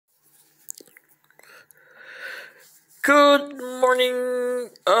Good morning,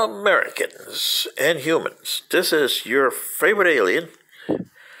 Americans and humans. This is your favorite alien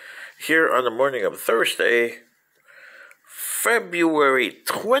here on the morning of Thursday, February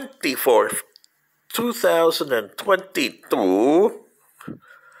 24th, 2022.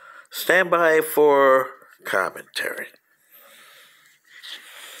 Stand by for commentary.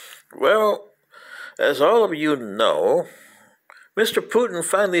 Well, as all of you know, Mr. Putin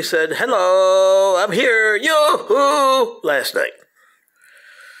finally said, "Hello, I'm here, yoo-hoo," last night.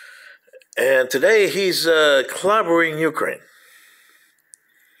 And today he's clobbering Ukraine.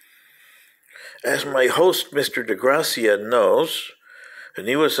 As my host, Mr. DeGracia, knows, and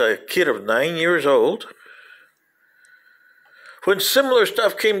he was a kid of 9 years old, when similar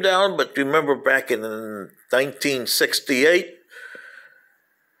stuff came down, but remember back in 1968,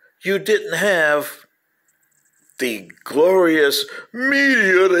 you didn't have the glorious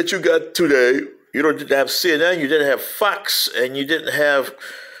media that you got today. You didn't have CNN, you didn't have Fox, and you didn't have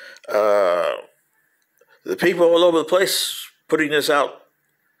the people all over the place putting this out.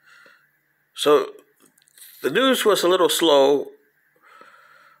 So the news was a little slow,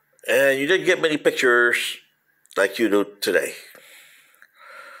 and you didn't get many pictures like you do today.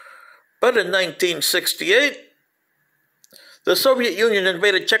 But in 1968, the Soviet Union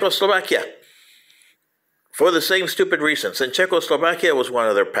invaded Czechoslovakia for the same stupid reasons, and Czechoslovakia was one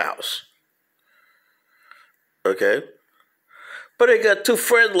of their pals. Okay? But it got too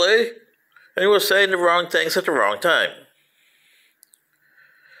friendly, and it was saying the wrong things at the wrong time.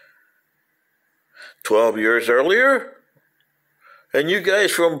 12 years earlier, and you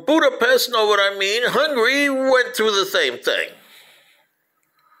guys from Budapest know what I mean, Hungary went through the same thing.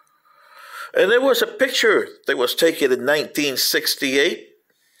 And there was a picture that was taken in 1968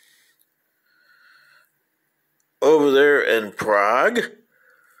 over there in Prague.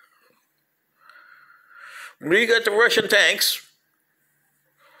 We got the Russian tanks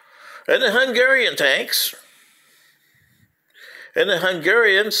and the Hungarian tanks, and the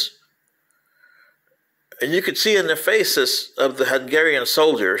Hungarians, and you could see in the faces of the Hungarian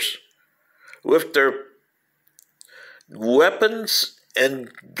soldiers with their weapons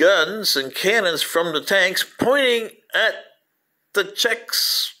and guns and cannons from the tanks pointing at the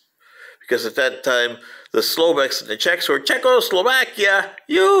Czechs, because at that time the Slovaks and the Czechs were Czechoslovakia.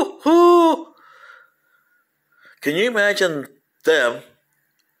 Yoo-hoo! Can you imagine them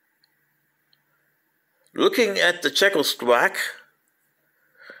looking at the Czechoslovak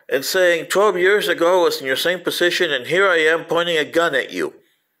and saying, 12 years ago I was in your same position, and here I am pointing a gun at you?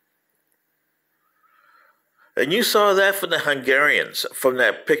 And you saw that from the Hungarians, from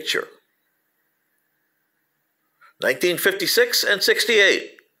that picture. 1956 and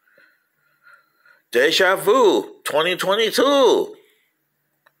 68. Deja vu, 2022.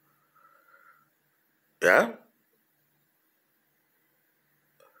 Yeah?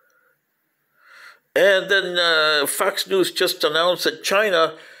 And then Fox News just announced that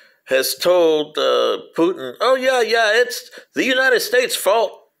China has told Putin, "Oh, yeah, it's the United States'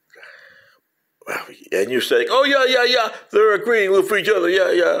 fault." And you're saying, "Oh, yeah, they're agreeing with each other,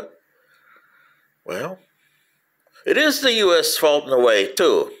 yeah." Well, it is the U.S. fault in a way,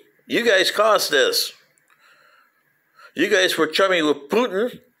 too. You guys caused this. You guys were chummy with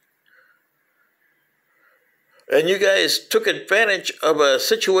Putin, and you guys took advantage of a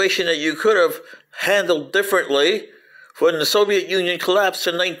situation that you could have handled differently when the Soviet Union collapsed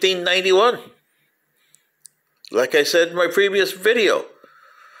in 1991. Like I said in my previous video,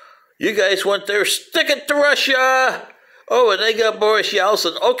 you guys went there, stick it to Russia. Oh, and they got Boris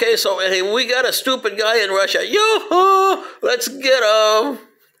Yeltsin. Okay, so hey, we got a stupid guy in Russia. Yoo-hoo! Let's get him.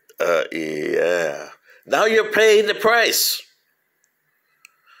 Yeah. Now you're paying the price.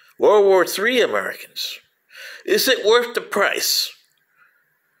 World War III, Americans. Is it worth the price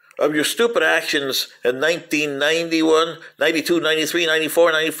of your stupid actions in 1991, 92, 93,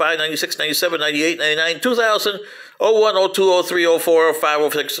 94, 95, 96, 97, 98, 99, 2000, 01, 02, 03, 04,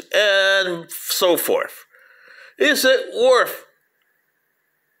 05, 06, and so forth? Is it worth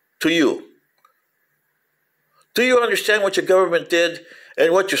to you? Do you understand what your government did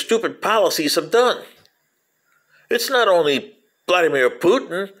and what your stupid policies have done? It's not only Vladimir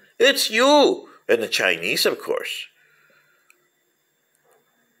Putin, it's you and the Chinese, of course.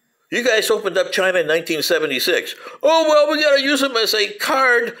 You guys opened up China in 1976. Oh, well, we got to use them as a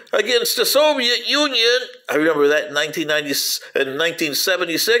card against the Soviet Union. I remember that in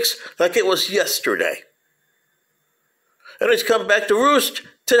 1976 like it was yesterday. And it's come back to roost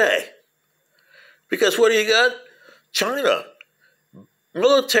today. Because what do you got? China,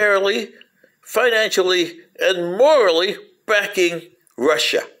 militarily, financially, and morally backing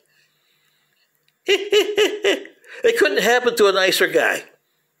Russia. It couldn't happen to a nicer guy.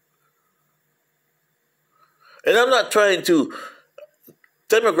 And I'm not trying to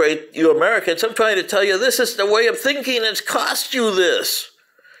denigrate you Americans. I'm trying to tell you this is the way of thinking that's cost you this.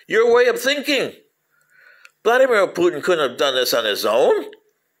 Your way of thinking. Vladimir Putin couldn't have done this on his own.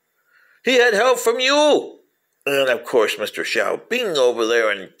 He had help from you. And of course, Mr. Xiaoping over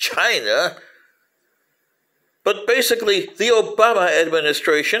there in China. But basically, the Obama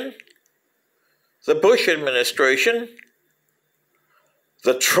administration, the Bush administration,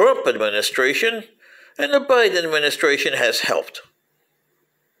 the Trump administration, and the Biden administration has helped.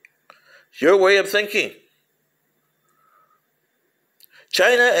 Your way of thinking.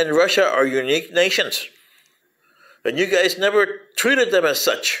 China and Russia are unique nations. And you guys never treated them as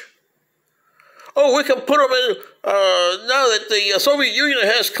such. Oh, we can put them in, now that the Soviet Union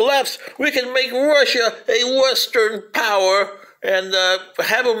has collapsed, we can make Russia a Western power and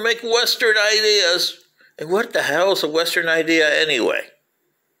have them make Western ideas. And what the hell is a Western idea anyway?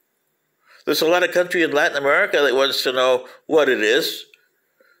 There's a lot of country in Latin America that wants to know what it is.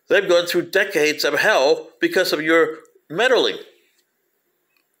 They've gone through decades of hell because of your meddling.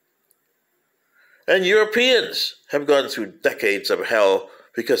 And Europeans have gone through decades of hell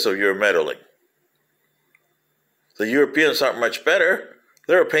because of your meddling. The Europeans aren't much better.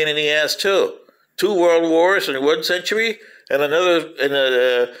 They're a pain in the ass too. 2 world wars in 1 century, and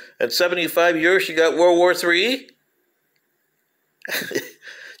another in 75 years you got World War III.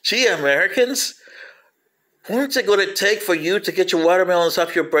 Gee, Americans, what's it going to take for you to get your watermelons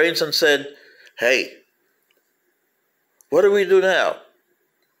off your brains and said, hey, what do we do now?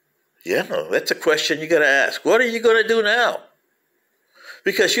 Yeah, that's a question you got to ask. What are you going to do now?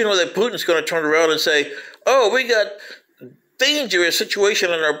 Because you know that Putin's going to turn around and say, oh, we got dangerous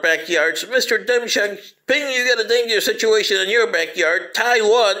situation in our backyards. Mr. Deng Xiaoping, you got a dangerous situation in your backyard.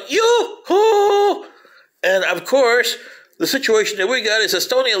 Taiwan, yoo-hoo! And of course, the situation that we got is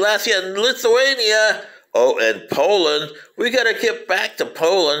Estonia, Latvia, and Lithuania. Oh, and Poland. We got to get back to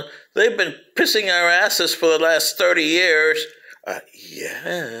Poland. They've been pissing our asses for the last 30 years.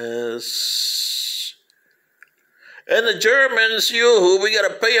 Yes. And the Germans, we got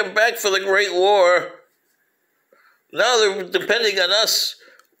to pay them back for the Great War. Now they're depending on us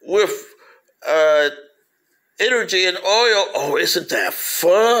with energy and oil. Oh, isn't that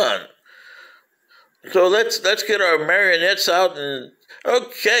fun? So let's get our marionettes out and,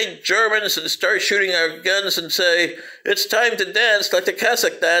 okay, Germans, and start shooting our guns and say, it's time to dance like the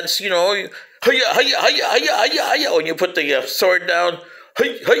Cossack dance, hiya, hiya, hiya, hiya, hiya, hiya. When you put the sword down,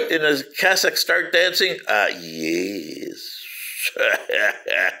 hey, hey, and the Cossacks start dancing. Yes.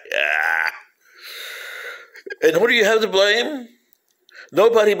 And who do you have to blame?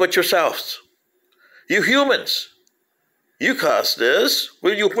 Nobody but yourselves. You humans. You caused this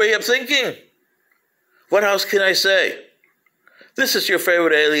with your way of thinking. What else can I say? This is your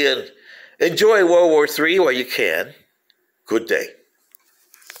favorite alien. Enjoy World War III while you can. Good day.